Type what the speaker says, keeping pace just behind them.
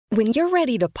When you're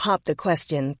ready to pop the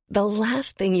question, the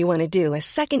last thing you want to do is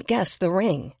second-guess the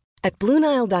ring. At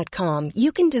BlueNile.com,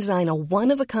 you can design a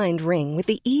one-of-a-kind ring with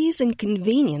the ease and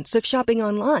convenience of shopping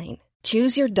online.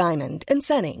 Choose your diamond and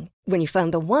setting. When you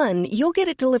find the one, you'll get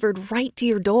it delivered right to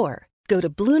your door. Go to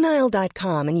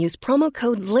BlueNile.com and use promo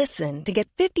code LISTEN to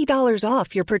get $50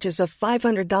 off your purchase of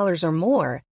 $500 or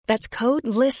more. That's code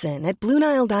LISTEN at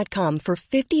BlueNile.com for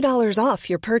 $50 off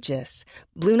your purchase.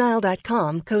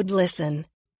 BlueNile.com, code LISTEN.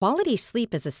 Quality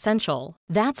sleep is essential.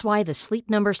 That's why the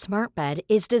Sleep Number Smart Bed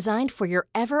is designed for your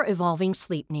ever-evolving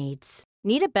sleep needs.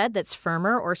 Need a bed that's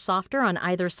firmer or softer on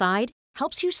either side?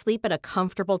 Helps you sleep at a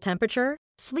comfortable temperature?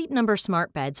 Sleep Number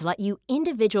Smart Beds let you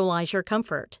individualize your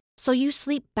comfort, so you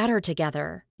sleep better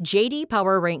together. J.D.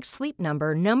 Power ranks Sleep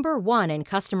Number number one in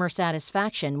customer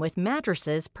satisfaction with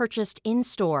mattresses purchased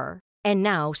in-store. And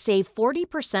now, save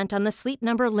 40% on the Sleep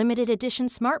Number Limited Edition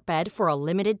Smart Bed for a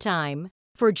limited time.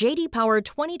 For J.D. Power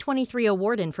 2023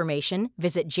 award information,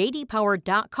 visit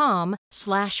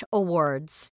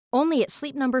jdpower.com/awards. Only at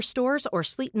Sleep Number stores or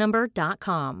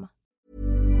sleepnumber.com.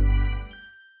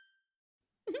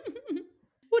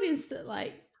 What is the,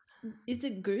 like, is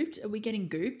it gooped? Are we getting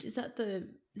gooped? Is that the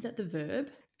verb?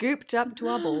 Gooped up to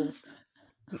our balls.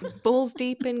 Balls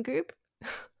deep in goop.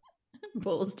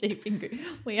 Balls deep in goop.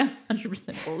 We are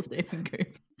 100% balls deep in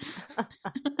goop.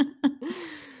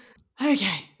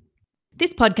 Okay.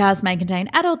 This podcast may contain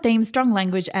adult themes, strong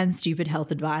language, and stupid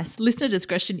health advice. Listener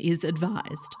discretion is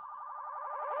advised.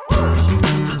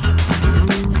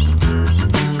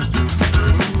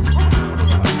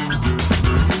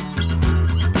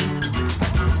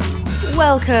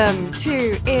 Welcome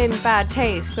to In Bad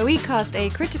Taste, where we cast a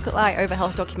critical eye over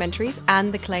health documentaries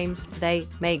and the claims they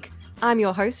make. I'm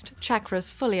your host,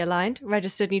 Chakras Fully Aligned,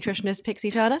 registered nutritionist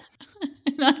Pixie Turner.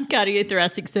 And I'm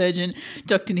cardiothoracic surgeon,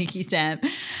 Dr. Nikki Stamp.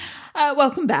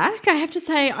 Welcome back. I have to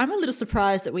say, I'm a little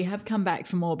surprised that we have come back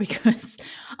for more, because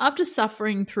after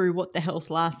suffering through What the Health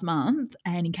last month,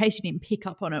 and in case you didn't pick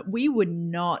up on it, we were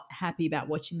not happy about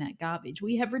watching that garbage.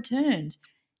 We have returned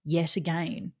yet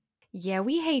again. Yeah,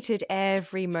 we hated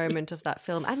every moment of that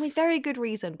film, and with very good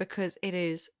reason, because it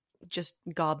is just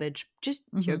garbage, just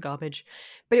pure garbage.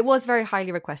 But it was very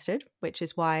highly requested, which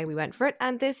is why we went for it,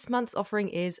 and this month's offering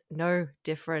is no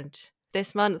different.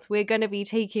 This month, we're going to be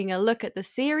taking a look at the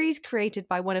series created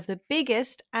by one of the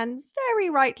biggest and very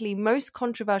rightly most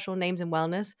controversial names in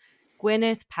wellness,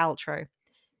 Gwyneth Paltrow.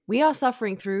 We are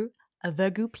suffering through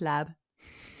The Goop Lab.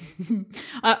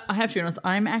 I have to be honest,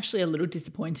 I'm actually a little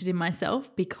disappointed in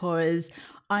myself, because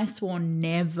I swore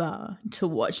never to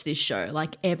watch this show,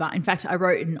 like ever. In fact, I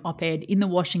wrote an op-ed in the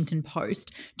Washington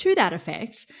Post to that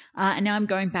effect, and now I'm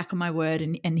going back on my word,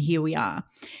 and here we are.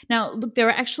 Now, look, there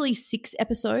are actually 6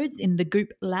 episodes in the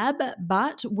Goop Lab,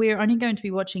 but we're only going to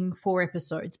be watching 4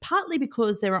 episodes, partly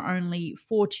because there are only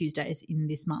 4 Tuesdays in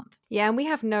this month. Yeah, and we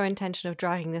have no intention of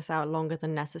dragging this out longer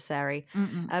than necessary.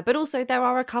 But also, there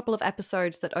are a couple of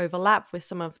episodes that overlap with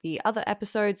some of the other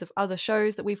episodes of other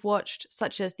shows that we've watched,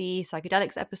 such as the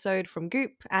Psychedelics episode from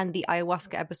Goop and the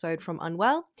Ayahuasca episode from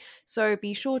Unwell. So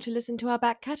be sure to listen to our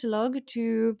back catalogue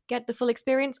to get the full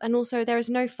experience. And also, there is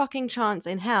no fucking chance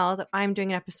in hell that I'm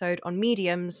doing an episode on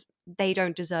mediums. They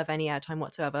don't deserve any airtime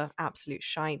whatsoever. Absolute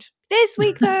shite. This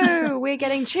week, though, we're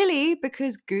getting chilly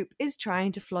because Goop is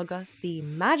trying to flog us the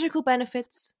magical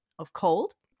benefits of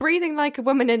cold, breathing like a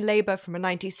woman in labour from a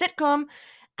 90s sitcom,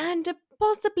 and a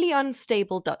possibly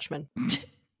unstable Dutchman.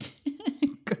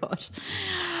 God.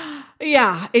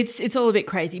 Yeah, it's all a bit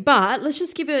crazy, but let's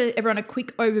just give everyone a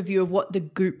quick overview of what the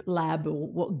Goop Lab, or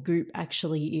what Goop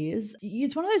actually is.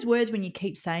 It's one of those words when you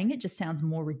keep saying it just sounds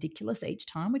more ridiculous each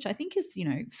time, which I think is,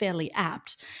 fairly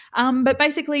apt. But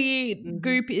basically,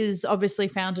 Goop is obviously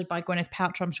founded by Gwyneth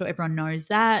Paltrow. I'm sure everyone knows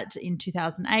that. In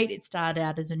 2008, it started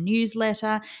out as a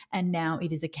newsletter, and now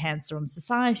it is a cancer on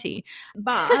society.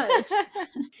 But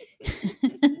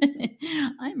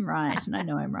I'm right, and I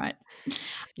know I'm right.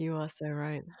 You are so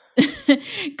right.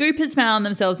 Goop has found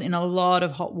themselves in a lot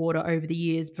of hot water over the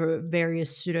years for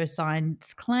various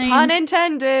pseudoscience claims. Pun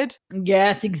intended.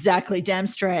 Yes, exactly. Damn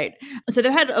straight. So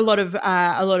they've had a lot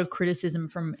of criticism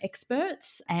from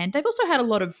experts, and they've also had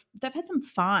they've had some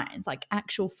fines, like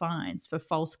actual fines for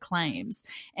false claims.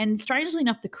 And strangely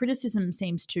enough, the criticism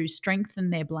seems to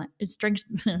strengthen their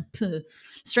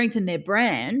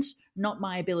brand. Not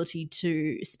my ability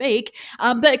to speak,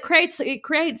 but it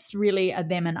creates really a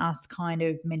them and us kind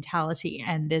of mentality,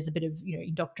 and there's a bit of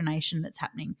indoctrination that's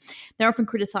happening. They're often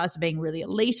criticised for being really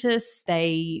elitist.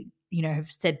 They have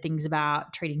said things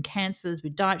about treating cancers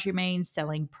with dietary means,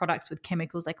 selling products with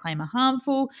chemicals they claim are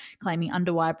harmful, claiming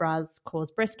underwire bras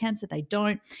cause breast cancer. They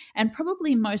don't. And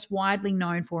probably most widely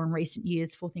known for in recent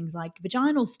years for things like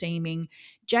vaginal steaming,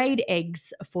 jade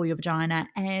eggs for your vagina,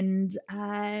 and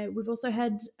we've also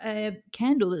had a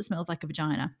candle that smells like a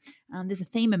vagina. There's a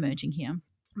theme emerging here.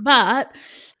 But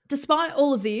despite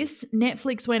all of this,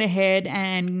 Netflix went ahead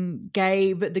and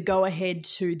gave the go-ahead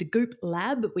to the Goop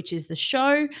Lab, which is the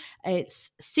show.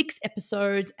 It's 6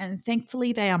 episodes, and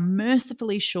thankfully they are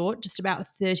mercifully short, just about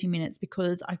 30 minutes,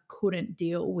 because I couldn't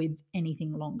deal with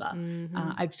anything longer.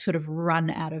 I've sort of run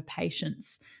out of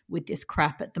patience with this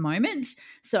crap at the moment.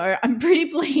 So I'm pretty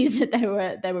pleased that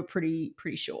they were pretty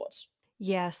short.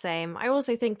 Yeah, same. I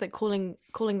also think that calling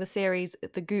the series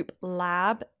the Goop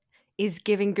Lab is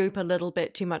giving Goop a little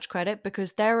bit too much credit,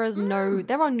 because there are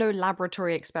no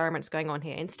laboratory experiments going on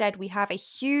here. Instead, we have a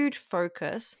huge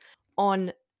focus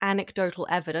on anecdotal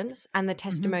evidence and the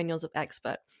testimonials of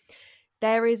expert.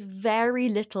 There is very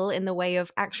little in the way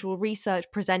of actual research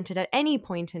presented at any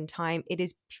point in time. It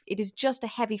is just a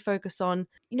heavy focus on,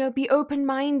 be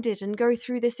open-minded and go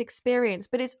through this experience.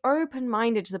 But it's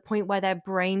open-minded to the point where their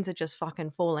brains are just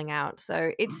fucking falling out.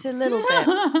 So it's a little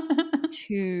bit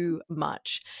too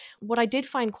much. What I did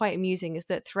find quite amusing is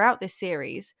that throughout this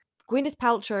series, Gwyneth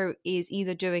Paltrow is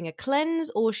either doing a cleanse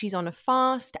or she's on a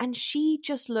fast, and she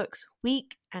just looks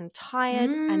weak and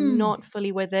tired and not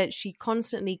fully with it. She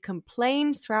constantly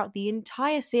complains throughout the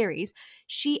entire series.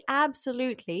 She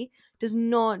absolutely does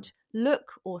not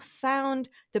look or sound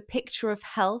the picture of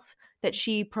health that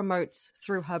she promotes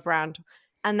through her brand.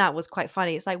 And that was quite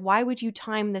funny. It's like, why would you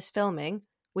time this filming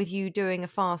with you doing a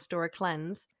fast or a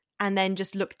cleanse and then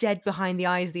just look dead behind the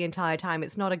eyes the entire time?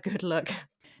 It's not a good look.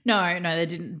 No, they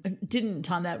didn't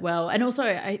time that well. And also,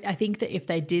 I think that if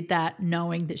they did that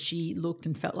knowing that she looked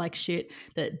and felt like shit,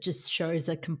 that just shows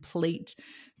a complete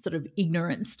sort of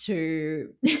ignorance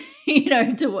to,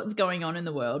 to what's going on in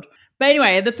the world. But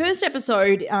anyway, the first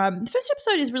episode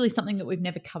is really something that we've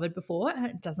never covered before.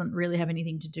 It doesn't really have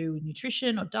anything to do with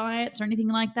nutrition or diets or anything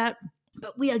like that.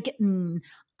 But we are getting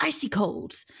icy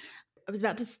cold. I was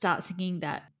about to start singing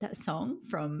that song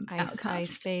from Outcast.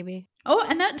 Ice, baby. Oh,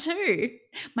 and that too.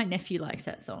 My nephew likes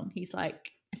that song. He's like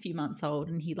a few months old,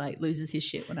 and he like loses his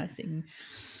shit when I sing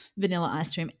Vanilla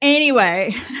Ice to him.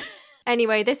 Anyway,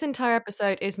 this entire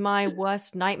episode is my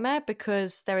worst nightmare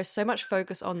because there is so much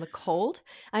focus on the cold,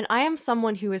 and I am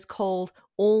someone who is cold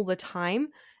all the time.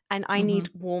 And I need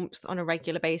warmth on a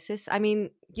regular basis. I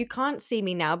mean, you can't see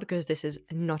me now because this is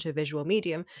not a visual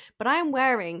medium, but I am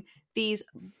wearing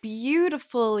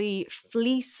beautifully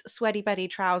fleece Sweaty Betty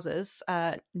trousers,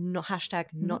 not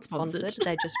sponsored.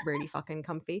 They're just really fucking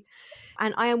comfy.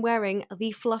 And I am wearing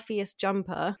the fluffiest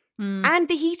jumper and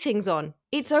the heating's on.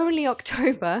 It's only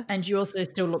October. And you also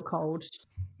still look cold.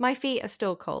 My feet are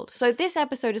still cold. So this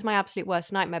episode is my absolute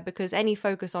worst nightmare because any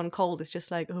focus on cold is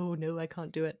just like, oh no, I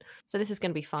can't do it. So this is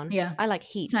going to be fun. Yeah. I like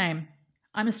heat. Same.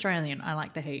 I'm Australian. I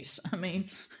like the heat. I mean,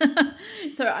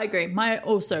 so I agree. My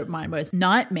worst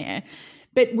nightmare.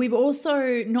 But we've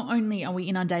also, not only are we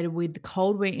inundated with the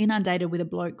cold, we're inundated with a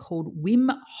bloke called Wim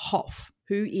Hof,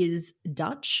 who is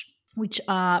Dutch, which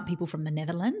are people from the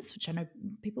Netherlands, which I know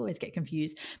people always get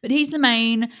confused. But he's the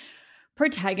main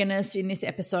protagonist in this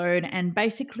episode, and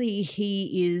basically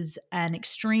he is an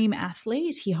extreme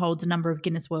athlete. He holds a number of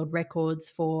Guinness World Records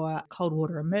for cold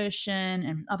water immersion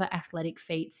and other athletic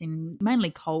feats in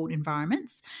mainly cold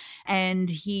environments, and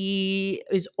he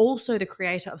is also the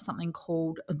creator of something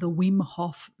called the Wim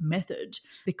Hof method,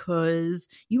 because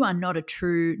you are not a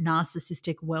true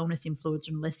narcissistic wellness influencer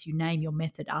unless you name your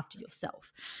method after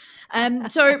yourself.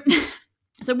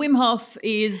 So Wim Hof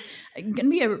is going to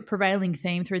be a prevailing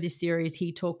theme through this series.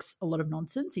 He talks a lot of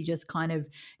nonsense. He just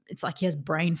it's like he has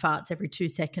brain farts every 2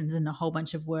 seconds and a whole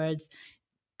bunch of words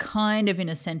kind of in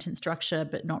a sentence structure,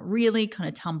 but not really, kind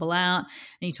of tumble out. And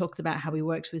he talks about how he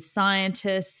works with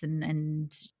scientists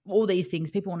and all these things.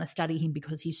 People want to study him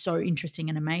because he's so interesting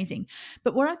and amazing.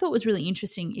 But what I thought was really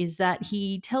interesting is that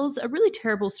he tells a really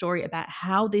terrible story about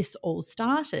how this all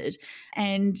started.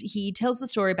 And he tells the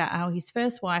story about how his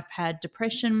first wife had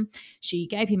depression. She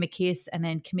gave him a kiss and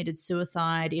then committed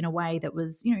suicide in a way that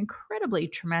was, incredibly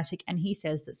traumatic. And he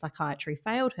says that psychiatry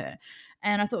failed her.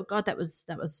 And I thought, God, that was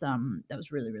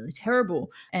really, really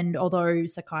terrible. And although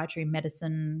psychiatry,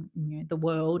 medicine, the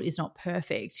world is not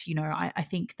perfect, I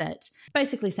think that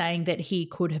basically saying that he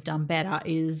could have done better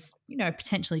is,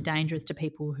 potentially dangerous to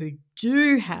people who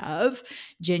do have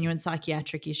genuine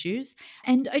psychiatric issues.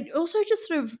 And it also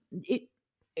just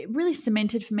it really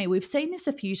cemented for me. We've seen this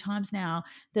a few times now,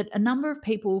 that a number of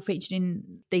people featured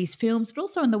in these films, but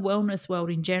also in the wellness world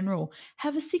in general,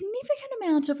 have a significant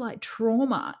amount of like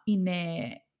trauma in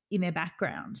their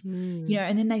background, you know,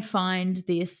 and then they find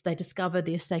this, they discover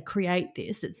this, they create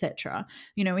this, etc.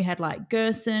 You know, we had like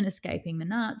Gerson escaping the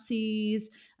Nazis.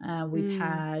 We've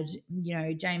had, you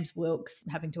know, James Wilkes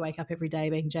having to wake up every day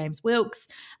being James Wilkes.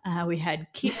 We had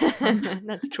Kip.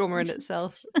 That's trauma in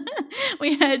itself.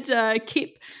 We had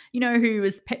Kip, you know, who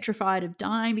was petrified of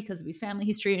dying because of his family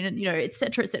history, and, you know, et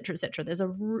cetera, et cetera, et cetera.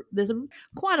 There's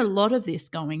quite a lot of this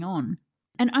going on.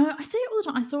 And I see it all the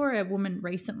time. I saw a woman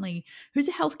recently who's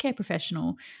a healthcare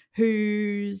professional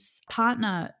whose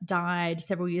partner died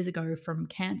several years ago from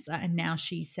cancer, and now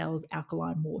she sells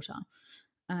alkaline water.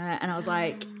 And I was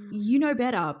like, you know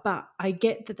better, but I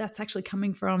get that that's actually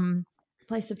coming from a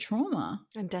place of trauma.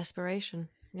 And desperation.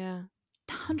 Yeah.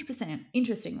 100%.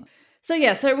 Interesting. So,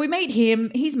 yeah, so we meet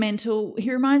him. He's mental.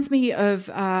 He reminds me of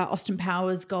Austin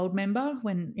Powers' Goldmember,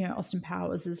 when, you know, Austin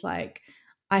Powers is like,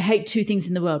 I hate two things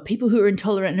in the world: people who are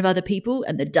intolerant of other people,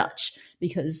 and the Dutch,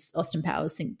 because Austin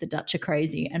Powers think the Dutch are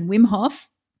crazy. And Wim Hof,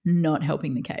 not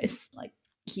helping the case. Like,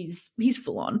 he's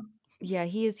full on. Yeah,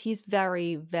 he's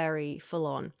very, very full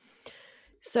on.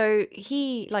 So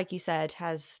he, like you said,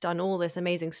 has done all this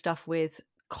amazing stuff with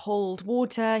cold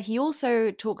water. He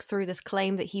also talks through this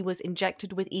claim that he was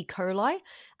injected with E. coli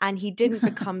and he didn't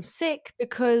become sick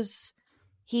because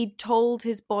he told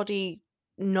his body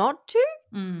not to.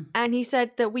 And he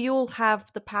said that we all have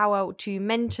the power to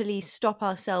mentally stop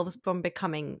ourselves from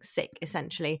becoming sick,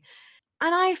 essentially.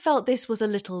 And I felt this was a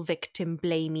little victim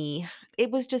blamey.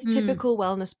 It was just typical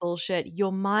wellness bullshit.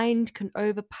 Your mind can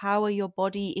overpower your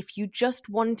body. If you just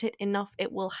want it enough,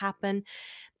 it will happen.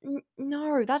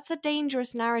 No, that's a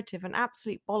dangerous narrative and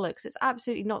absolute bollocks. It's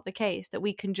absolutely not the case that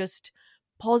we can just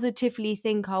positively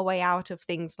think our way out of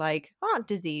things like heart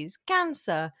disease,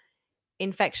 cancer,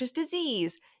 infectious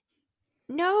disease.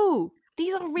 No,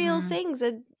 these are real things,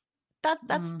 and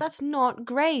that's not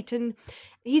great. And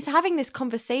he's having this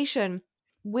conversation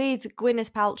with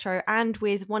Gwyneth Paltrow and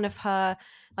with one of her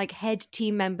like head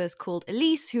team members called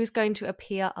Elise, who is going to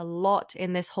appear a lot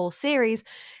in this whole series.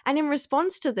 And in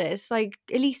response to this, like,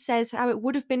 Elise says how it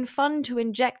would have been fun to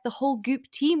inject the whole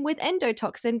Goop team with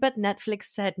endotoxin, but Netflix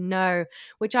said no,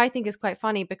 which I think is quite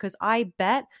funny because I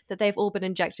bet that they've all been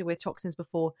injected with toxins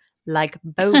before, like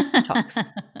Botox.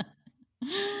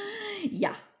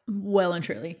 Yeah, well and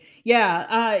truly.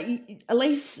 Yeah,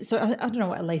 Elise, so I don't know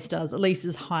what Elise does. Elise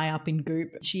is high up in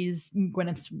Goop. She's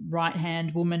Gwyneth's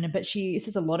right-hand woman, but she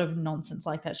says a lot of nonsense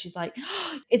like that. She's like,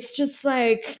 it's just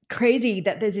like crazy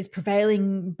that there's this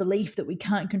prevailing belief that we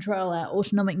can't control our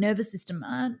autonomic nervous system.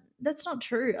 That's not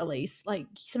true, Elise. Like,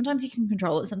 sometimes you can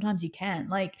control it, sometimes you can.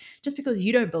 Like, just because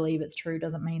you don't believe it's true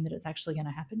doesn't mean that it's actually going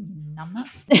to happen, you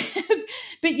numbnuts.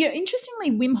 But yeah,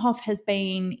 interestingly, Wim Hof has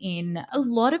been in a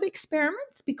lot of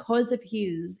experiments because of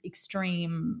his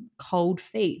extreme cold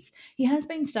feats. He has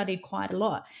been studied quite a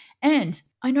lot. And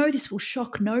I know this will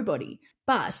shock nobody,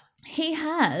 but he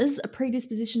has a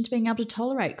predisposition to being able to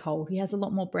tolerate cold. He has a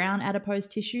lot more brown adipose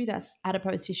tissue. That's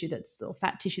adipose tissue or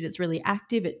fat tissue that's really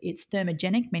active. It's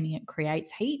thermogenic, meaning it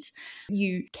creates heat.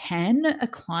 You can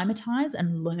acclimatize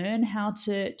and learn how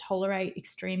to tolerate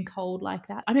extreme cold like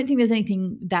that. I don't think there's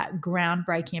anything that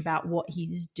groundbreaking about what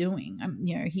he's doing.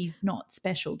 You know, he's not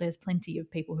special. There's plenty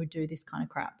of people who do this kind of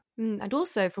crap. And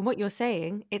also, from what you're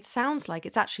saying, it sounds like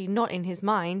it's actually not in his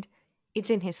mind. It's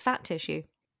in his fat tissue.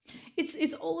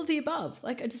 It's all of the above.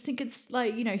 Like, I just think it's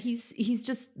like, you know, he's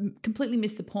just completely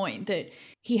missed the point that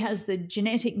he has the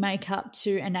genetic makeup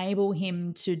to enable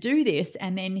him to do this,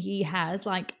 and then he has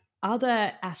like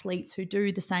other athletes who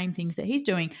do the same things that he's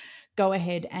doing go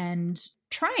ahead and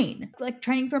train, like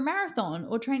training for a marathon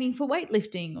or training for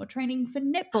weightlifting or training for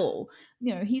netball.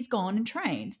 You know, he's gone and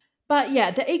trained. But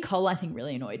yeah, the E. coli thing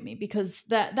really annoyed me because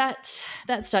that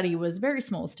study was a very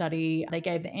small study. They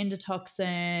gave the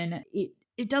endotoxin.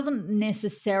 It doesn't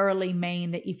necessarily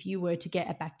mean that if you were to get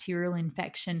a bacterial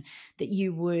infection that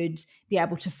you would be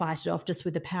able to fight it off just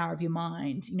with the power of your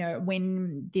mind. You know,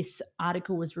 when this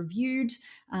article was reviewed,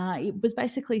 it was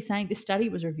basically saying, this study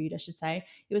was reviewed, I should say,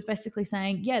 it was basically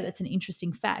saying, yeah, that's an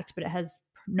interesting fact, but it has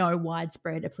no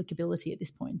widespread applicability at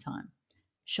this point in time.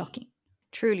 Shocking.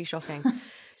 Truly shocking.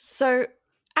 So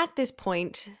at this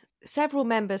point, several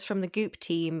members from the Goop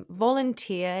team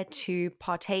volunteer to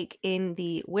partake in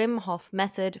the Wim Hof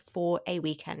method for a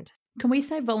weekend. Can we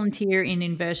say volunteer in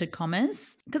inverted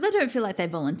commas? Because I don't feel like they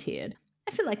volunteered.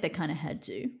 I feel like they kind of had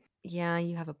to. Yeah,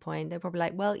 you have a point. They're probably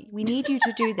like, well, we need you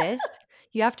to do this.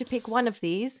 You have to pick one of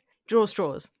these. draw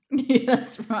straws. Yeah,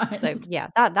 that's right. So yeah,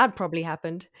 that probably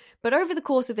happened. But over the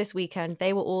course of this weekend,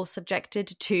 they were all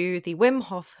subjected to the Wim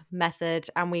Hof method,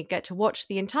 and we get to watch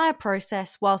the entire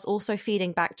process whilst also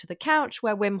feeding back to the couch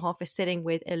where Wim Hof is sitting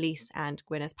with Elise and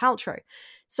Gwyneth Paltrow.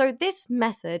 So this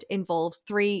method involves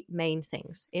three main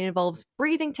things. It involves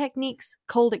breathing techniques,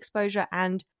 cold exposure,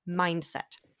 and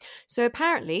mindset. So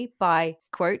apparently, by,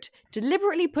 quote,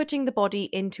 deliberately putting the body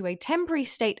into a temporary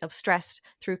state of stress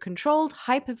through controlled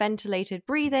hyperventilated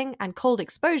breathing and cold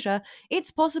exposure, it's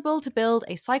possible to build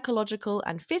a psychological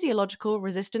and physiological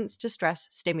resistance to stress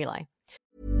stimuli.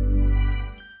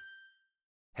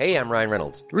 Hey, I'm Ryan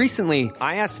Reynolds. Recently,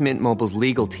 I asked Mint Mobile's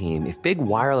legal team if big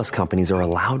wireless companies are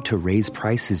allowed to raise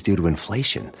prices due to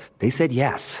inflation. They said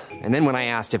yes. And then when I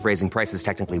asked if raising prices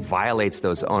technically violates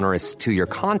those onerous two-year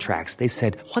contracts, they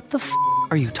said, what the f***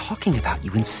 are you talking about,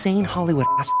 you insane Hollywood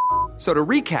ass f- So to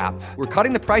recap, we're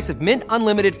cutting the price of Mint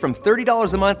Unlimited from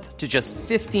 $30 a month to just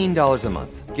 $15 a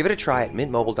month. Give it a try at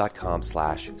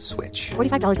mintmobile.com/switch.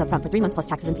 $45 up front for 3 months plus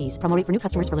taxes and fees. Promo rate for new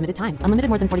customers for limited time. Unlimited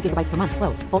more than 40 gigabytes per month.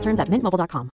 Slows full terms at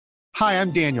mintmobile.com. Hi,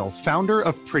 I'm Daniel, founder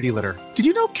of Pretty Litter. Did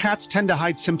you know cats tend to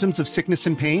hide symptoms of sickness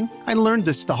and pain? I learned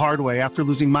this the hard way after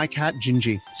losing my cat,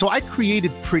 Gingy. So I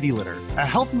created Pretty Litter, a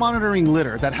health monitoring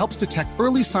litter that helps detect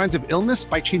early signs of illness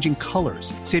by changing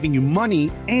colors, saving you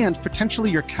money and potentially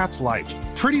your cat's life.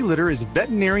 Pretty Litter is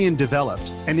veterinarian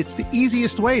developed, and it's the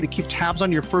easiest way to keep tabs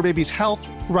on your fur baby's health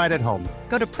right at home.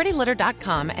 Go to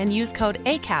prettylitter.com and use code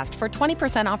ACAST for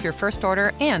 20% off your first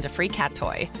order and a free cat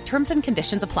toy. Terms and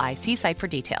conditions apply. See site for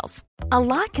details. A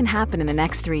lot can happen in the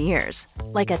next 3 years.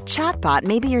 Like a chatbot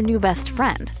may be your new best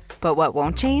friend. But what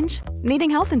won't change?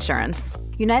 Needing health insurance.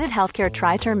 United Healthcare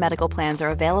Tri-Term Medical Plans are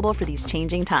available for these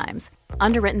changing times.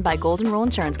 Underwritten by Golden Rule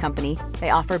Insurance Company,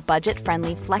 they offer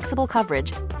budget-friendly, flexible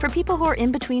coverage for people who are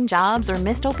in between jobs or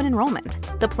missed open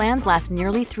enrollment. The plans last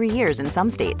nearly 3 years in some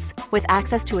states, with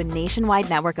access to a nationwide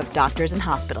network of doctors and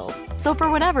hospitals. So for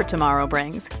whatever tomorrow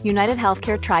brings, United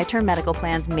Healthcare Tri-Term Medical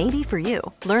Plans may be for you.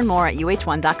 Learn more at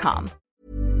uh1.com.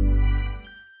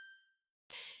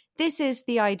 This is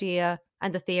the idea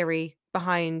and the theory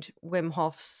behind Wim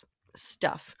Hof's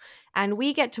stuff. And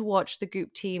we get to watch the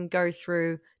Goop team go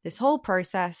through this whole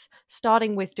process,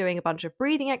 starting with doing a bunch of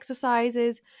breathing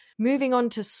exercises, moving on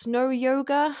to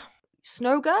snoga,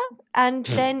 and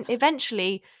then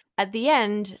eventually, at the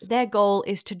end, their goal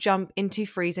is to jump into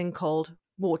freezing cold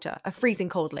water, a freezing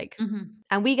cold lake. Mm-hmm.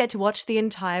 And we get to watch the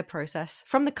entire process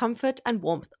from the comfort and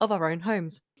warmth of our own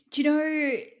homes. Do you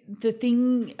know the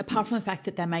thing, apart from the fact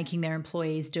that they're making their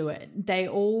employees do it, they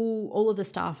all of the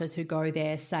staffers who go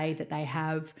there say that they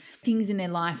have things in their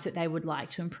life that they would like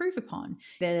to improve upon.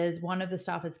 There's one of the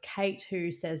staffers, Kate,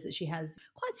 who says that she has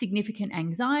quite significant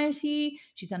anxiety.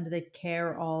 She's under the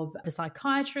care of a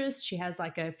psychiatrist. She has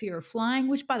like a fear of flying,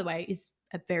 which, by the way, is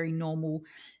a very normal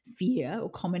fear or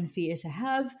common fear to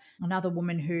have. Another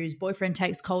woman whose boyfriend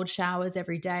takes cold showers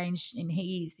every day, and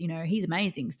he's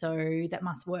amazing, so that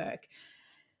must work.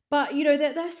 But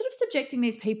they're sort of subjecting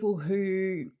these people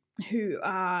who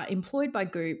are employed by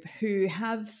Goop, who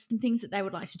have things that they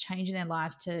would like to change in their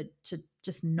lives, to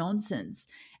just nonsense.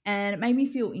 And it made me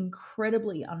feel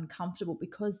incredibly uncomfortable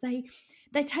because they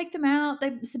take them out,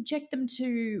 they subject them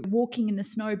to walking in the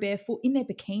snow barefoot in their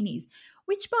bikinis,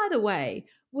 which, by the way,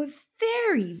 were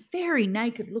very, very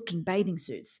naked looking bathing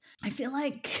suits. I feel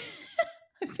like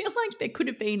there could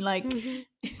have been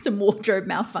some wardrobe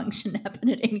malfunction happen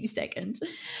at any second.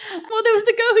 Well, there was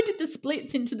the girl who did the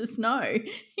splits into the snow,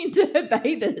 into her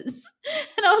bathers.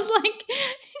 And I was like,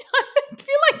 I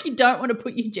feel like you don't want to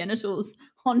put your genitals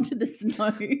onto the snow.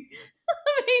 I mean,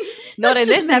 not in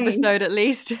this episode, at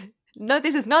least. No,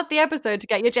 this is not the episode to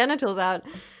get your genitals out.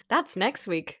 That's next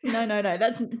week. No.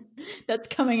 That's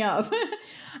coming up.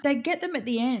 They get them at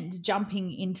the end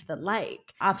jumping into the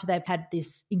lake after they've had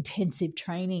this intensive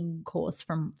training course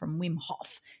from Wim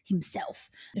Hof himself,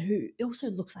 who also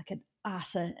looks like an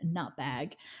utter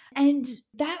nutbag. And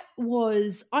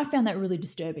I found that really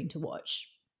disturbing to watch.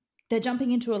 They're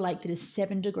jumping into a lake that is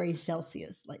 7 degrees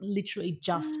Celsius, like literally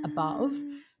just above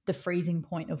the freezing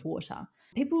point of water.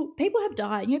 People have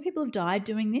died. People have died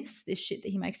doing this shit that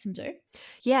he makes them do.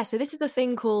 Yeah, so this is the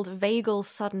thing called vagal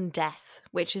sudden death,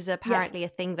 which is apparently a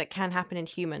thing that can happen in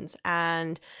humans.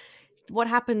 And what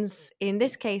happens in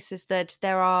this case is that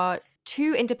there are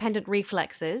 2 independent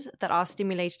reflexes that are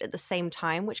stimulated at the same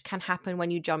time, which can happen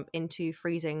when you jump into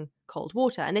freezing cold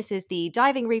water. And this is the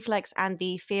diving reflex and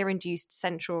the fear-induced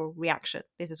central reaction.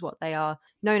 This is what they are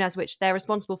known as, which they're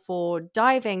responsible for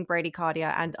diving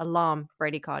bradycardia and alarm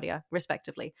bradycardia,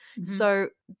 respectively. Mm-hmm. So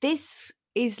this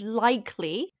is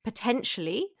likely,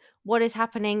 potentially, what is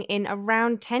happening in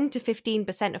around 10 to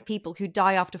 15% of people who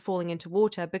die after falling into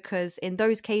water, because in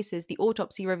those cases, the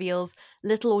autopsy reveals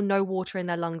little or no water in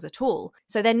their lungs at all.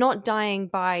 So they're not dying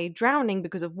by drowning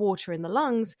because of water in the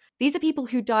lungs. These are people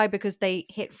who die because they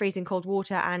hit freezing cold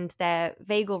water and their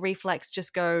vagal reflex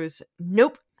just goes,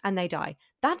 nope, and they die.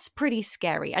 That's pretty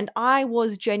scary. And I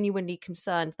was genuinely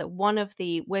concerned that one of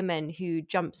the women who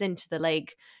jumps into the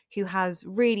lake, who has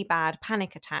really bad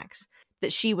panic attacks,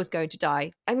 that she was going to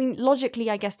die. I mean, logically,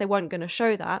 I guess they weren't going to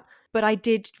show that, but I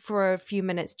did for a few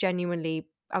minutes genuinely,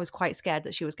 I was quite scared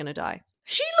that she was going to die.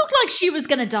 She looked like she was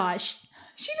going to die.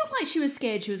 She looked like she was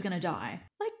scared she was going to die.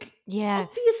 Like, yeah,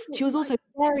 obviously. She was also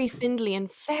very spindly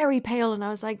and very pale, and I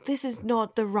was like, this is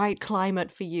not the right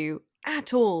climate for you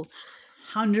at all.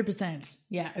 100%.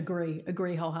 Yeah,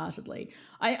 agree wholeheartedly.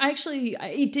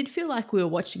 It did feel like we were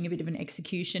watching a bit of an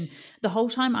execution. The whole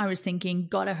time I was thinking,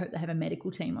 God, I hope they have a medical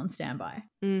team on standby.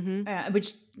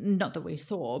 Which, not that we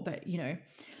saw, but, yeah,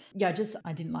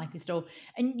 I didn't like this at all.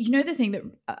 And, the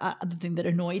thing that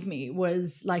annoyed me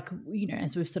was, like,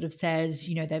 as we've sort of said,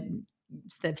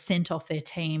 they've sent off their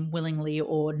team willingly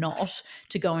or not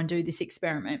to go and do this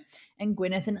experiment. And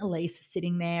Gwyneth and Elise are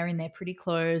sitting there in their pretty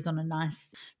clothes on a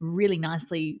really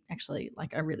nicely, actually,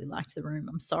 like, I really liked the room.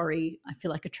 I'm sorry. I feel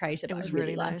like a traitor. It was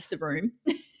really liked the room.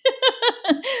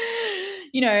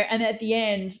 And at the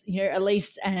end,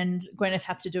 Elise and Gwyneth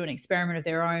have to do an experiment of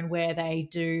their own where they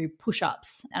do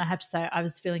push-ups. And I have to say, I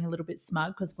was feeling a little bit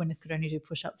smug because Gwyneth could only do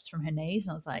push-ups from her knees.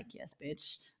 And I was like, yes,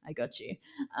 bitch, I got you.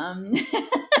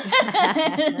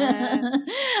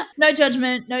 No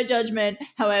judgment.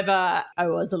 However, I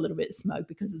was a little bit smug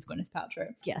because it's Gwyneth Paltrow.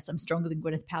 Yes, I'm stronger than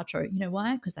Gwyneth Paltrow. You know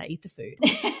why? Because I eat the food.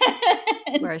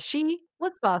 Whereas she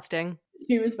was fasting.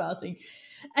 She was fasting.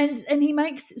 And he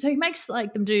makes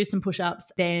like them do some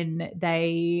push-ups, then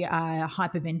they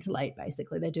hyperventilate,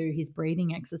 basically. They do his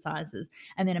breathing exercises,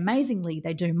 and then amazingly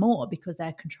they do more because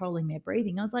they're controlling their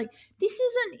breathing. I was like, this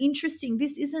isn't interesting.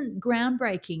 This isn't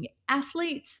groundbreaking.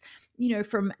 Athletes,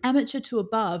 from amateur to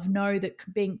above know that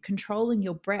controlling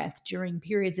your breath during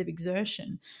periods of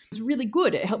exertion is really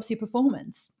good. It helps your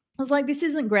performance. I was like, this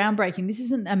isn't groundbreaking. This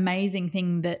isn't an amazing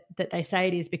thing that they say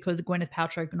it is because Gwyneth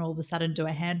Paltrow can all of a sudden do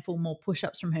a handful more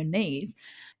push-ups from her knees.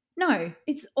 No,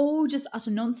 it's all just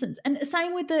utter nonsense. And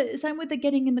same with the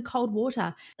getting in the cold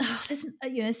water.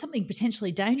 There's something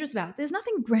potentially dangerous about it. There's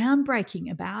nothing groundbreaking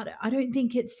about it. I don't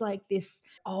think it's like this,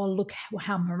 oh, look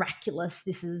how miraculous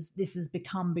this has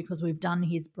become because we've done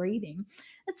his breathing.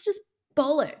 It's just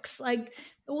bollocks. Like,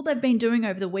 all they've been doing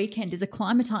over the weekend is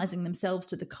acclimatizing themselves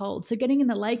to the cold. So getting in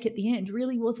the lake at the end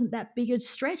really wasn't that big a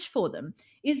stretch for them.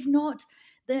 It's not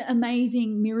the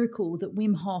amazing miracle that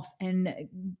Wim Hof and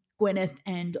Gwyneth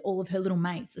and all of her little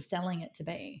mates are selling it to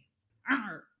be.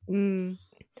 And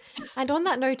on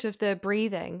that note of the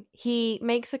breathing, he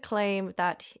makes a claim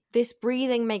that this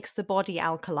breathing makes the body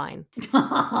alkaline.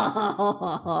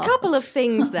 Couple of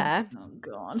things there. Oh,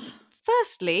 God.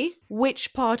 Firstly,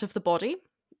 which part of the body?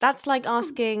 That's like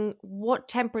asking what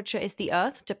temperature is the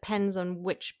earth, depends on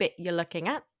which bit you're looking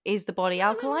at. Is the body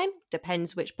alkaline?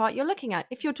 Depends which part you're looking at.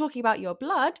 If you're talking about your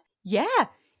blood, yeah,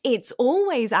 it's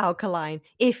always alkaline.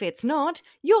 If it's not,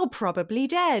 you're probably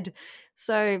dead.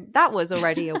 So that was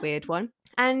already a weird one.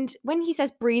 And when he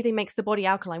says breathing makes the body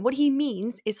alkaline, what he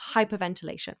means is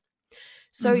hyperventilation.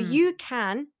 So you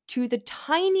can, to the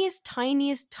tiniest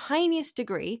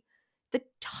degree, the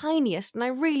tiniest, and I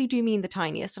really do mean the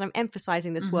tiniest, and I'm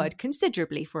emphasizing this word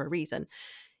considerably for a reason,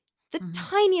 the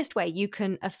tiniest way you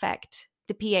can affect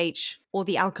the pH or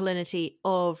the alkalinity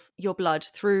of your blood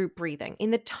through breathing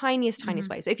in the tiniest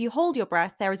way. So if you hold your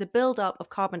breath, there is a buildup of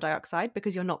carbon dioxide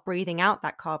because you're not breathing out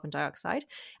that carbon dioxide.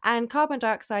 And carbon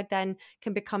dioxide then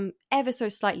can become ever so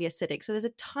slightly acidic. So there's a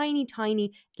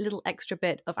tiny little extra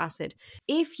bit of acid.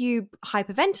 If you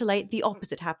hyperventilate, the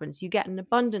opposite happens. You get an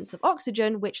abundance of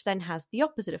oxygen, which then has the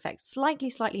opposite effect,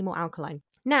 slightly more alkaline.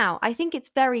 Now, I think it's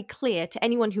very clear to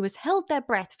anyone who has held their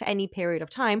breath for any period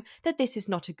of time that this is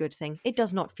not a good thing. It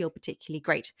does not feel particularly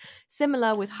great.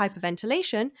 Similar with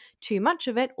hyperventilation, too much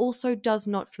of it also does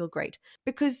not feel great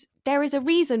because there is a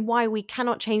reason why we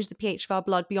cannot change the pH of our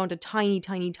blood beyond a tiny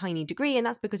degree, and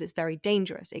that's because it's very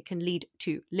dangerous. It can lead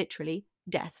to literally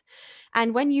death.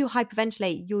 And when you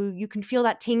hyperventilate, you can feel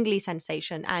that tingly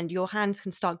sensation and your hands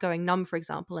can start going numb, for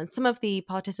example. And some of the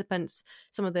participants,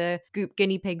 some of the Goop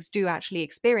guinea pigs do actually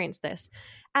experience this.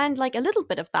 And like a little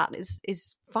bit of that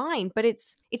is fine, but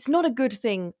it's not a good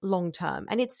thing long term.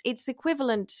 And it's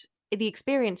equivalent the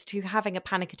experience to having a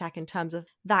panic attack in terms of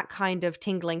that kind of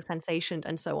tingling sensation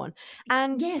and so on.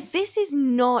 And this is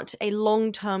not a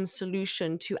long-term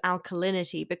solution to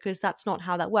alkalinity, because that's not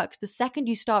how that works. The second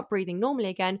you start breathing normally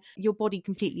again, your body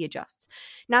completely adjusts.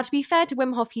 Now, to be fair to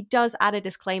Wim Hof, he does add a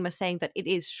disclaimer saying that it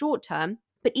is short-term,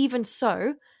 but even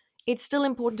so, it's still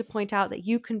important to point out that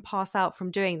you can pass out from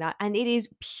doing that, and it is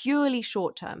purely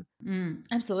short term.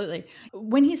 Absolutely.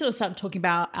 When he sort of started talking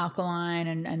about alkaline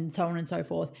and so on and so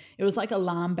forth, it was like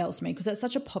alarm bells to me, because that's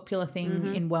such a popular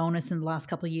thing in wellness in the last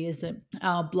couple of years, that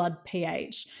our blood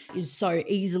pH is so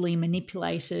easily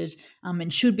manipulated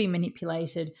and should be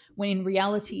manipulated, when in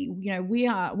reality, you know,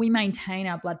 we maintain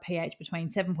our blood pH between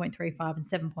 7.35 and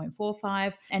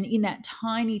 7.45, and in that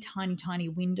tiny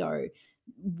window,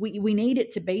 we need it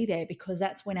to be there, because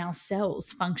that's when our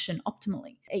cells function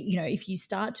optimally. You know, if you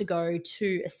start to go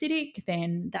too acidic,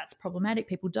 then that's problematic.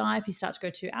 People die. If you start to go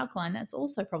too alkaline, that's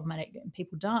also problematic and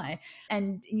people die.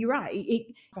 And you're right.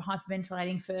 For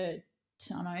hyperventilating for, I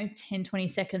don't know, 10, 20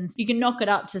 seconds, you can knock it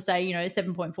up to say, you know,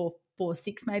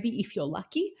 7.446 maybe if you're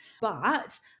lucky.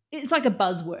 But it's like a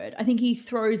buzzword. I think he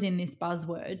throws in this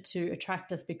buzzword to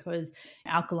attract us, because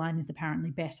alkaline is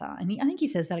apparently better. And I think he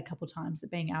says that a couple of times,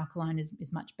 that being alkaline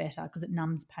is much better because it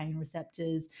numbs pain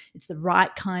receptors. It's the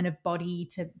right kind of body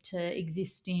to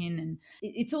exist in. And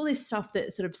it's all this stuff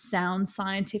that sort of sounds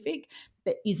scientific,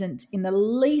 but isn't in the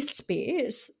least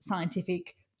bit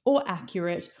scientific or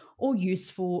accurate or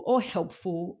useful or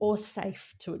helpful or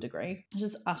safe to a degree. It's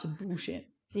just utter bullshit.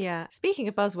 Yeah. Speaking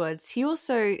of buzzwords, he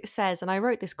also says, and I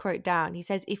wrote this quote down, he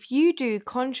says, if you do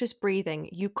conscious breathing,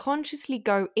 you consciously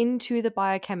go into the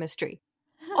biochemistry.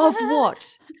 Of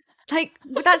what? Like,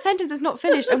 that sentence is not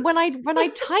finished. And when I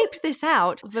typed this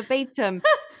out verbatim,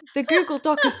 the Google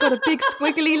Doc has got a big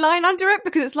squiggly line under it,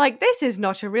 because it's like, this is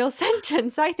not a real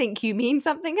sentence. I think you mean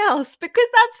something else, because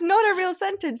that's not a real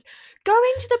sentence. Go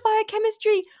into the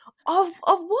biochemistry of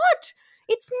what?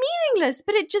 It's meaningless,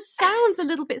 but it just sounds a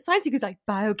little bit sciencey, because like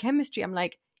biochemistry, I'm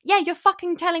like, yeah, you're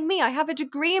fucking telling me I have a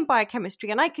degree in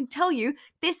biochemistry and I can tell you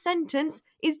this sentence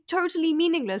is totally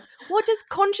meaningless. What does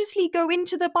consciously go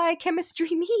into the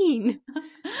biochemistry mean?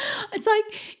 It's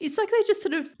like they just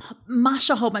sort of mush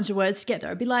a whole bunch of words together.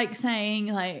 It'd be like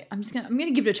saying, like, I'm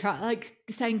gonna give it a try, like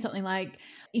saying something like,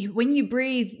 when you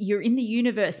breathe, you're in the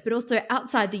universe, but also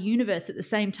outside the universe at the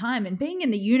same time. And being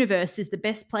in the universe is the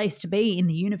best place to be in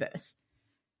the universe.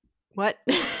 What?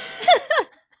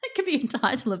 That could be a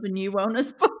title of a new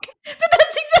wellness book. But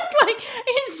that's exactly,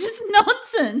 it's just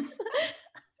nonsense.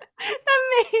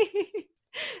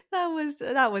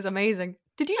 That was amazing.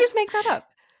 Did you just make that up?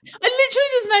 I literally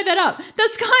just made that up.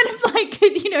 That's kind of like,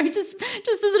 you know, just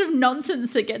the sort of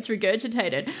nonsense that gets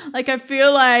regurgitated. Like, I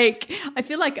feel like,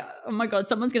 oh my God,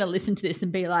 someone's going to listen to this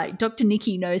and be like, Dr.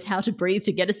 Nikki knows how to breathe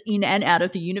to get us in and out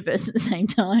of the universe at the same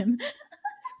time.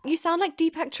 You sound like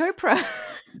Deepak Chopra.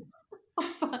 Oh,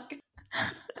 fuck.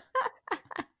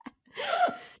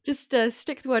 Just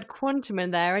stick the word quantum in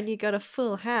there and you got a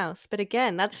full house. But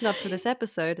again, that's not for this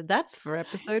episode. That's for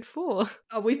episode 4.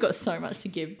 Oh, we've got so much to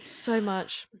give. So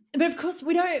much. But of course,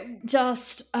 we don't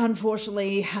just,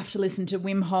 unfortunately, have to listen to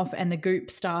Wim Hof and the Goop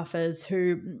staffers,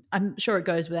 who I'm sure it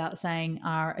goes without saying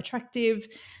are attractive,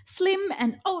 slim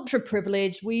and ultra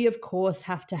privileged. We, of course,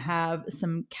 have to have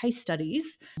some case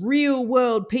studies, real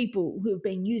world people who have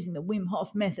been using the Wim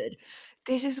Hof method.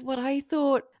 This is what I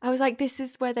thought. I was like, this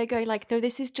is where they're going like, no,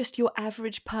 this is just your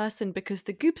average person, because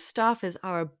the Goop staffers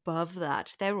are above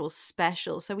that. They're all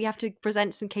special. So we have to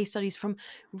present some case studies from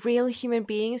real human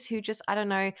beings who just, I don't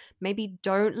know, maybe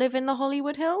don't live in the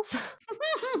Hollywood Hills.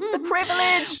 The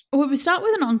privilege. Well, we start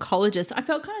with an oncologist. I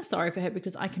felt kind of sorry for her,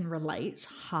 because I can relate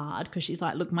hard, because she's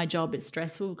like, look, my job is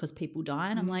stressful because people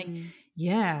die. And I'm like,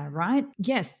 yeah, right.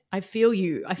 Yes, I feel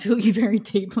you. I feel you very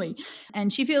deeply.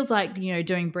 And she feels like, you know,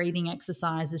 doing breathing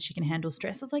exercises, she can handle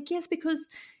stress. I was like, yes, because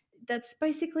that's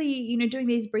basically, you know, doing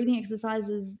these breathing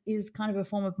exercises is kind of a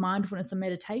form of mindfulness and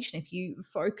meditation. If you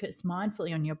focus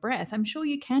mindfully on your breath, I'm sure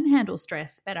you can handle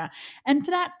stress better. And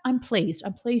for that, I'm pleased.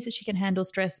 I'm pleased that she can handle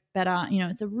stress better. You know,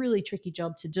 it's a really tricky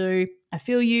job to do. I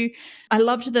feel you. I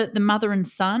loved the mother and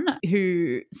son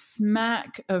who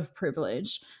smack of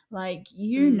privilege. Like,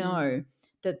 you know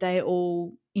that they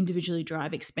all individually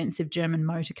drive expensive German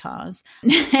motor cars,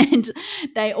 and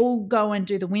they all go and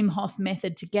do the Wim Hof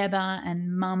method together,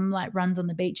 and mum like runs on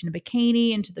the beach in a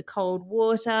bikini into the cold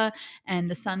water,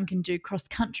 and the son can do cross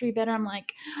country better. I'm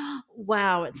like,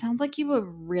 wow, it sounds like you were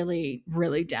really,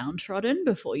 really downtrodden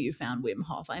before you found Wim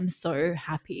Hof. I'm so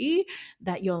happy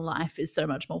that your life is so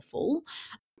much more full.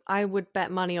 I would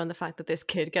bet money on the fact that this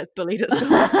kid gets bullied at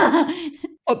school.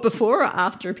 Or before or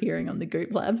after appearing on the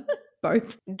Goop Lab?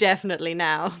 both. Definitely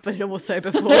now, but also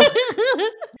before.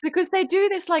 Because they do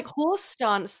this like horse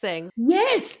stance thing.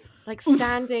 Yes. Like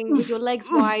standing with your legs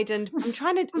wide, and I'm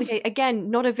trying to, okay,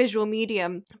 again, not a visual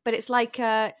medium, but it's like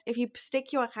if you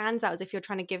stick your hands out as if you're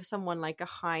trying to give someone like a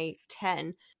high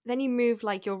 10, then you move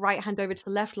like your right hand over to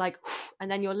the left, like, and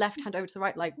then your left hand over to the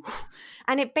right, like,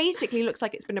 and it basically looks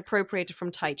like it's been appropriated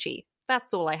from Tai Chi.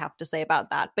 That's all I have to say about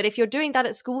that. But if you're doing that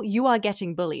at school, you are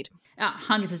getting bullied.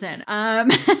 100%.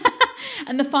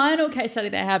 And the final case study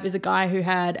they have is a guy who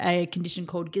had a condition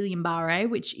called Guillain-Barré,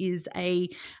 which is a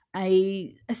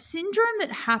syndrome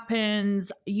that happens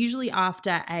usually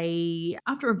after a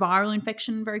viral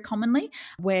infection, very commonly,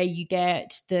 where you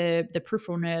get the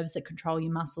peripheral nerves that control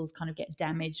your muscles kind of get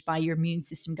damaged by your immune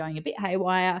system going a bit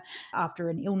haywire after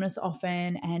an illness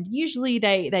often. And usually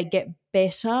they get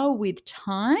better with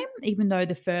time, even though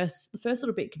the first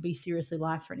little bit can be seriously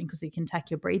life-threatening because it can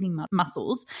attack your breathing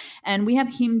muscles. And we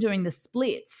have him doing the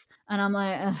splits, and I'm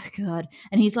like, oh God.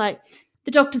 And he's like,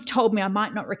 the doctors told me I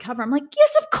might not recover. I'm like,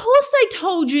 yes, of course they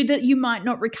told you that you might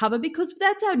not recover, because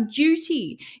that's our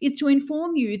duty, is to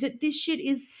inform you that this shit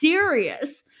is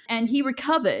serious. And he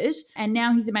recovered, and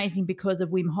now he's amazing because of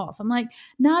Wim Hof. I'm like,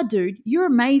 nah, dude, you're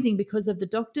amazing because of the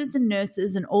doctors and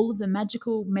nurses and all of the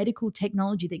magical medical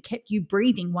technology that kept you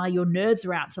breathing while your nerves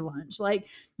were out to lunch. Like,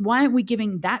 why aren't we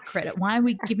giving that credit? Why are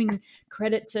we giving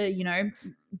credit to,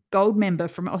 Goldmember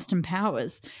from Austin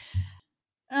Powers?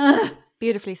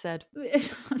 Beautifully said.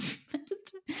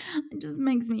 It just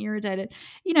makes me irritated.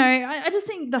 I just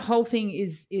think the whole thing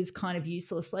is kind of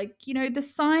useless. Like, the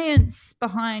science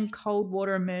behind cold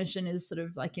water immersion is sort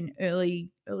of like in early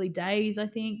days, I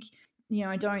think.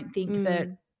 I don't think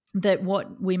that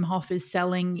what Wim Hof is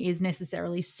selling is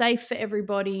necessarily safe for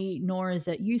everybody, nor is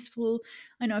it useful.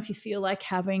 I know if you feel like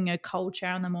having a cold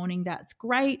shower in the morning, that's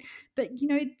great. But,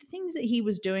 the things that he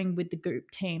was doing with the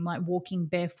Goop team, like walking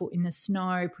barefoot in the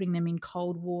snow, putting them in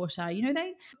cold water,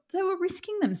 they were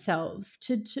risking themselves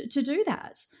to do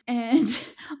that. And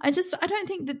I don't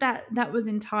think that was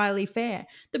entirely fair.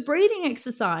 The breathing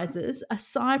exercises,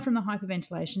 aside from the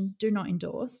hyperventilation, do not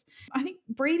endorse. I think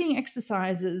breathing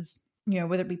exercises,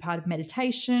 whether it be part of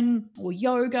meditation or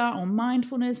yoga or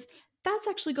mindfulness, that's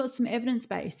actually got some evidence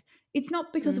base. It's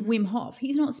not because of Wim Hof.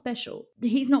 He's not special.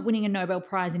 He's not winning a Nobel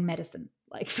Prize in medicine,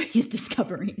 like, for his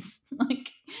discoveries.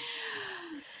 Like,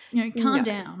 calm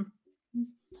down.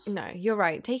 No, you're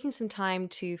right. Taking some time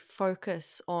to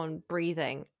focus on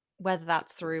breathing, whether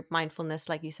that's through mindfulness,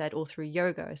 like you said, or through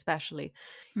yoga especially,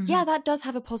 yeah, that does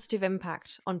have a positive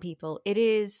impact on people. It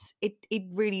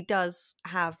really does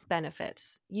have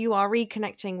benefits. You are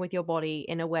reconnecting with your body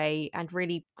in a way and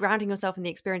really grounding yourself in the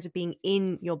experience of being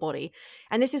in your body.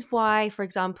 And this is why, for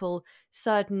example,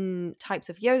 certain types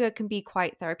of yoga can be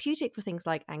quite therapeutic for things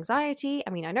like anxiety. I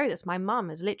mean, I know this. My mum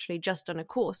has literally just done a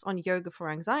course on yoga for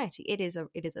anxiety. It is a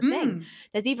thing.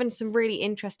 There's even some really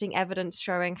interesting evidence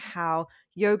showing how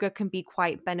yoga can be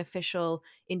quite beneficial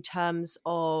in terms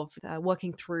of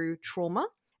working through trauma.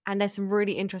 And there's some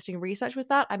really interesting research with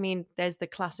that. I mean, there's the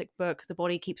classic book, The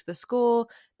Body Keeps the Score,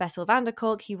 Bessel van der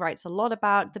Kolk. He writes a lot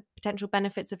about the potential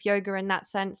benefits of yoga in that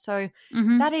sense. So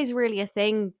that is really a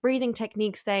thing. Breathing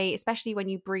techniques, especially when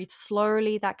you breathe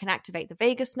slowly, that can activate the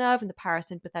vagus nerve and the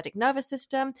parasympathetic nervous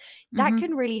system. That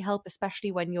can really help,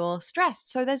 especially when you're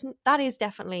stressed. So that is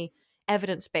definitely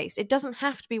evidence-based. It doesn't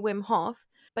have to be Wim Hof,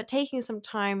 but taking some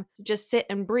time to just sit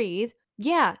and breathe,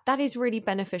 yeah, that is really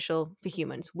beneficial for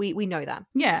humans. We know that.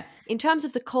 Yeah. In terms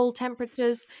of the cold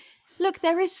temperatures, look,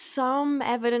 there is some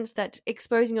evidence that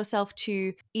exposing yourself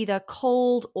to either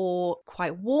cold or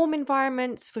quite warm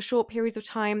environments for short periods of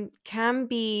time can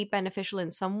be beneficial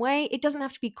in some way. It doesn't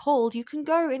have to be cold. You can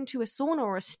go into a sauna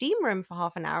or a steam room for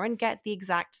half an hour and get the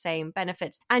exact same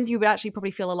benefits. And you would actually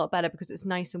probably feel a lot better because it's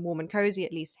nice and warm and cozy,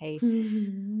 at least. Hey,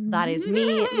 that is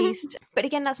me at least. But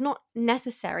again, that's not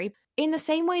necessary. In the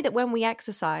same way that when we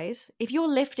exercise, if you're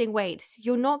lifting weights,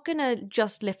 you're not going to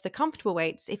just lift the comfortable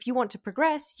weights. If you want to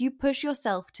progress, you push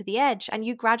yourself to the edge and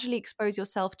you gradually expose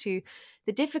yourself to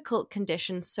the difficult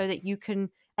conditions so that you can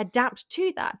adapt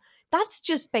to that. That's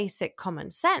just basic common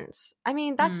sense. I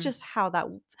mean, that's just how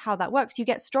that works. You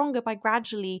get stronger by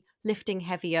gradually lifting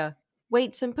heavier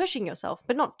weights and pushing yourself,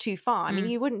 but not too far. I mean,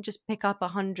 you wouldn't just pick up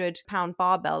 100-pound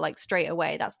barbell like straight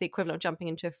away. That's the equivalent of jumping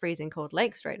into a freezing cold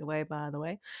lake straight away, by the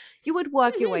way. You would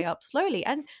work your way up slowly,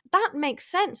 and that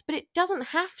makes sense, but it doesn't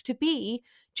have to be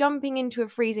jumping into a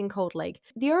freezing cold lake.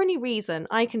 The only reason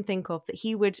I can think of that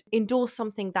he would endorse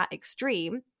something that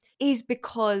extreme is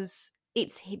because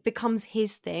it becomes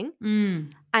his thing.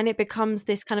 Mm. And it becomes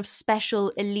this kind of special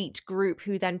elite group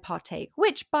who then partake,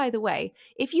 which, by the way,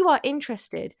 if you are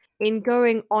interested in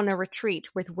going on a retreat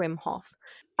with Wim Hof,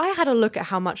 I had a look at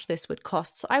how much this would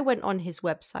cost. So I went on his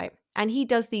website, and he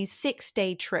does these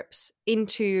 6-day trips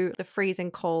into the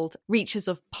freezing cold reaches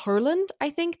of Poland.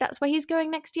 I think that's where he's going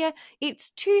next year.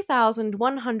 It's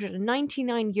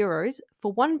 2,199 euros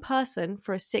for one person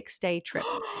for a 6-day trip.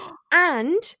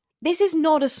 And this is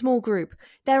not a small group.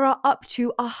 There are up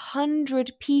to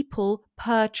 100 people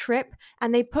per trip,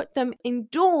 and they put them in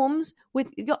dorms with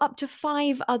up to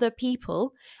 5 other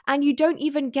people, and you don't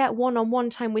even get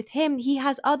one-on-one time with him. He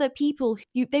has other people.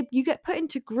 You get put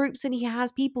into groups, and he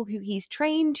has people who he's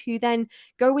trained who then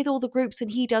go with all the groups,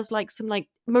 and he does like some like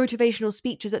motivational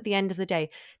speeches at the end of the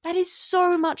day. That is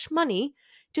so much money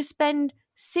to spend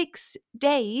 6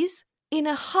 days in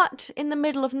a hut in the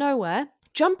middle of nowhere,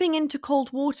 jumping into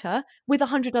cold water with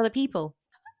 100 other people.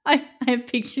 I have a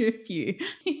picture of you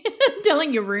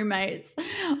telling your roommates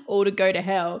all to go to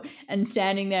hell and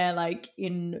standing there like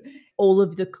in all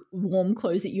of the warm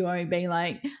clothes that you own being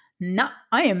like, no,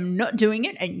 I am not doing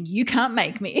it and you can't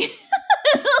make me.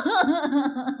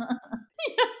 I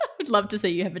would love to see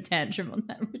you have a tantrum on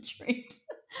that retreat.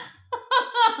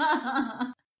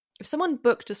 If someone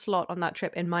booked a slot on that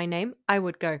trip in my name, I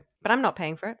would go, but I'm not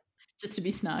paying for it. Just to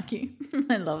be snarky.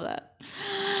 I love that.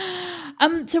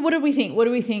 So what do we think? What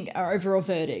do we think our overall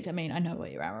verdict? I mean, I know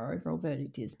what our overall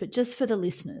verdict is, but just for the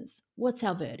listeners, what's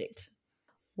our verdict?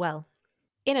 Well,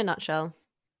 in a nutshell,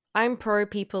 I'm pro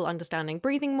people understanding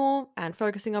breathing more and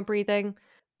focusing on breathing,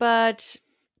 but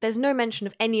there's no mention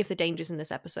of any of the dangers in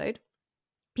this episode.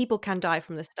 People can die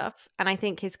from this stuff, and I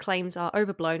think his claims are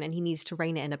overblown and he needs to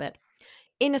rein it in a bit.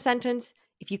 In a sentence,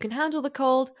 if you can handle the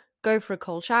cold, go for a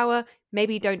cold shower.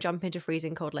 Maybe don't jump into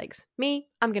freezing cold lakes. Me,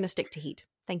 I'm going to stick to heat.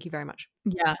 Thank you very much.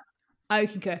 Yeah, I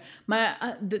concur.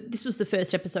 This was the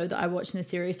first episode that I watched in the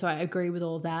series, so I agree with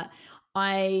all of that.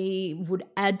 I would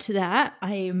add to that,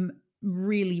 I am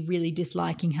really, really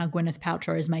disliking how Gwyneth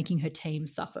Paltrow is making her team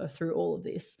suffer through all of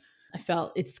this. I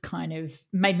felt it's kind of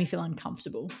made me feel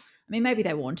uncomfortable. I mean, maybe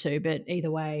they want to, but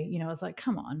either way, I was like,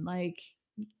 come on, like,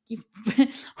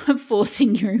 you're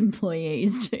forcing your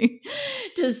employees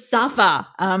to suffer.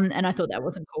 And I thought that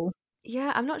wasn't cool.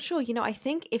 Yeah, I'm not sure. I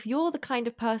think if you're the kind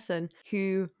of person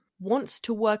who wants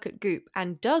to work at Goop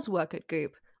and does work at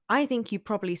Goop, I think you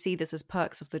probably see this as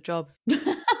perks of the job.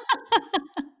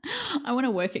 I want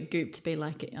to work at Goop to be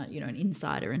like, an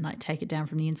insider and like take it down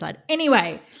from the inside.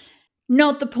 Anyway,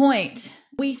 not the point.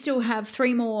 We still have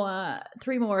three more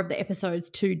of the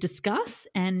episodes to discuss,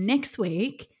 and next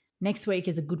week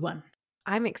is a good one.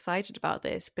 I'm excited about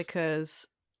this because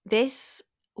this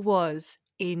was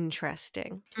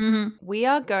interesting. Mm-hmm. We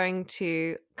are going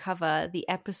to cover the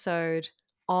episode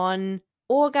on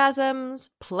orgasms,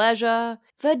 pleasure,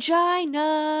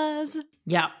 vaginas.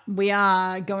 Yeah, we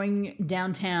are going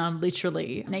downtown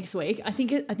literally next week. I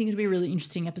think it'll be a really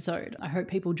interesting episode. I hope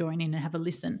people join in and have a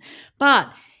listen. But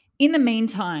in the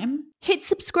meantime, hit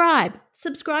subscribe.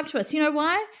 Subscribe to us. You know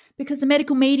why? Because the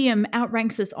Medical Medium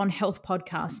outranks us on health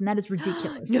podcasts, and that is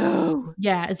ridiculous. No.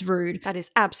 Yeah, it's rude. That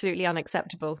is absolutely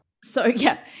unacceptable. So,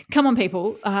 yeah, come on,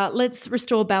 people. Let's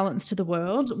restore balance to the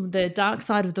world. The dark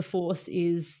side of the force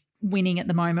is winning at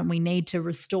the moment. We need to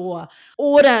restore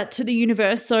order to the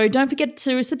universe. So don't forget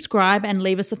to subscribe and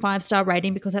leave us a 5-star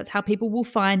rating, because that's how people will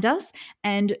find us.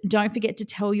 And don't forget to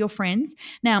tell your friends.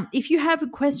 Now, if you have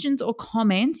questions or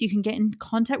comments, you can get in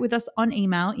contact with us on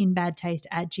email,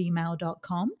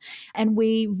 inbadtaste@gmail.com. And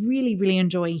we really, really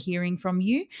enjoy hearing from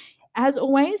you. As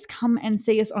always, come and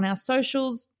see us on our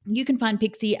socials. You can find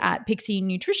Pixie at Pixie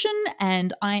Nutrition,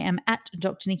 and I am at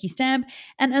Dr. Nikki Stamp.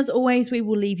 And as always, we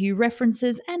will leave you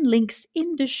references and links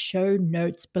in the show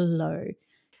notes below.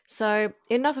 So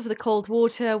enough of the cold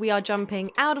water. We are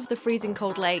jumping out of the freezing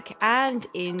cold lake and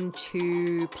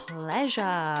into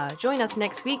pleasure. Join us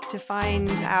next week to find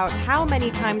out how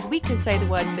many times we can say the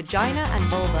words vagina and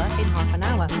vulva in half an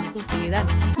hour. We'll see you then.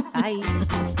 Bye.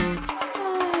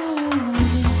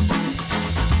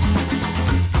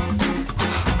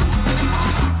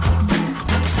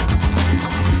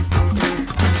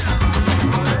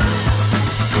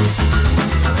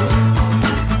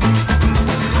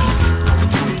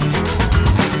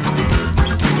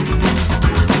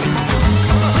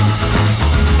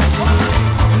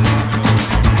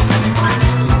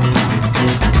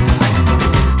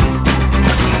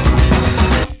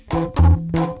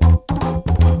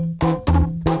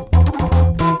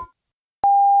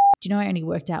 Do you know I only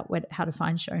worked out how to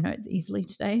find show notes easily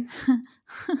today?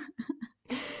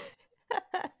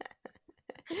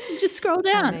 Just scroll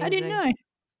down. Amazing. I didn't know.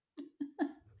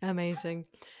 Amazing.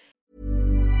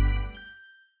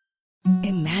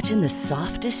 Imagine the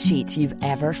softest sheets you've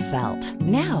ever felt.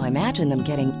 Now imagine them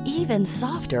getting even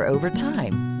softer over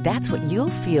time. That's what you'll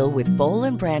feel with Boll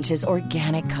 & Branch's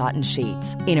organic cotton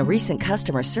sheets. In a recent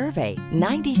customer survey,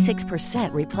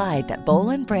 96% replied that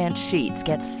Boll & Branch sheets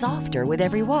get softer with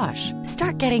every wash.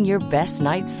 Start getting your best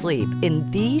night's sleep in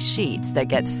these sheets that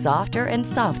get softer and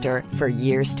softer for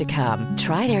years to come.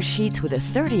 Try their sheets with a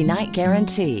 30-night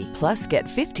guarantee. Plus, get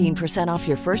 15% off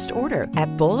your first order at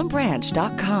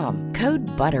bollandbranch.com. Code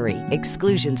BUTTERY.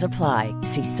 Exclusions apply.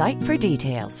 See site for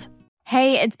details.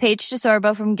 Hey, it's Paige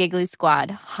DeSorbo from Giggly Squad.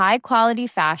 High quality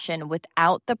fashion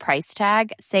without the price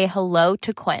tag. Say hello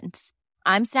to Quince.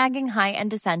 I'm snagging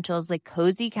high-end essentials like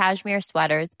cozy cashmere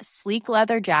sweaters, sleek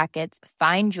leather jackets,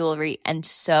 fine jewelry, and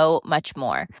so much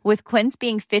more. With Quince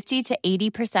being 50 to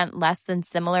 80% less than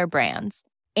similar brands.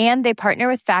 And they partner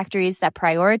with factories that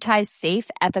prioritize safe,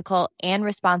 ethical, and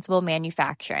responsible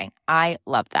manufacturing. I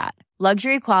love that.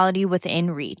 Luxury quality within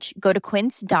reach. Go to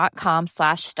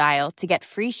quince.com/style to get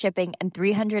free shipping and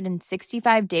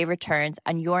 365-day returns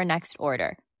on your next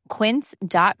order.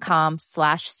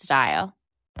 Quince.com/style.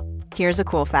 Here's a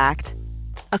cool fact.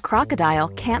 A crocodile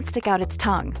can't stick out its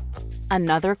tongue.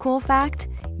 Another cool fact,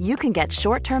 you can get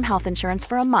short-term health insurance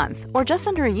for a month or just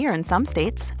under a year in some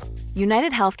states.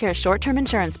 United Healthcare short-term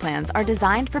insurance plans are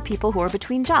designed for people who are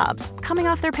between jobs, coming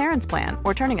off their parents' plan,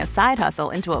 or turning a side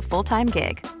hustle into a full-time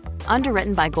gig.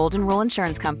 Underwritten by Golden Rule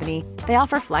Insurance Company, they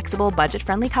offer flexible,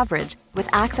 budget-friendly coverage with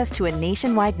access to a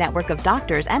nationwide network of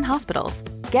doctors and hospitals.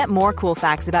 Get more cool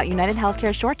facts about United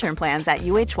Healthcare short-term plans at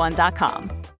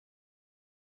uh1.com.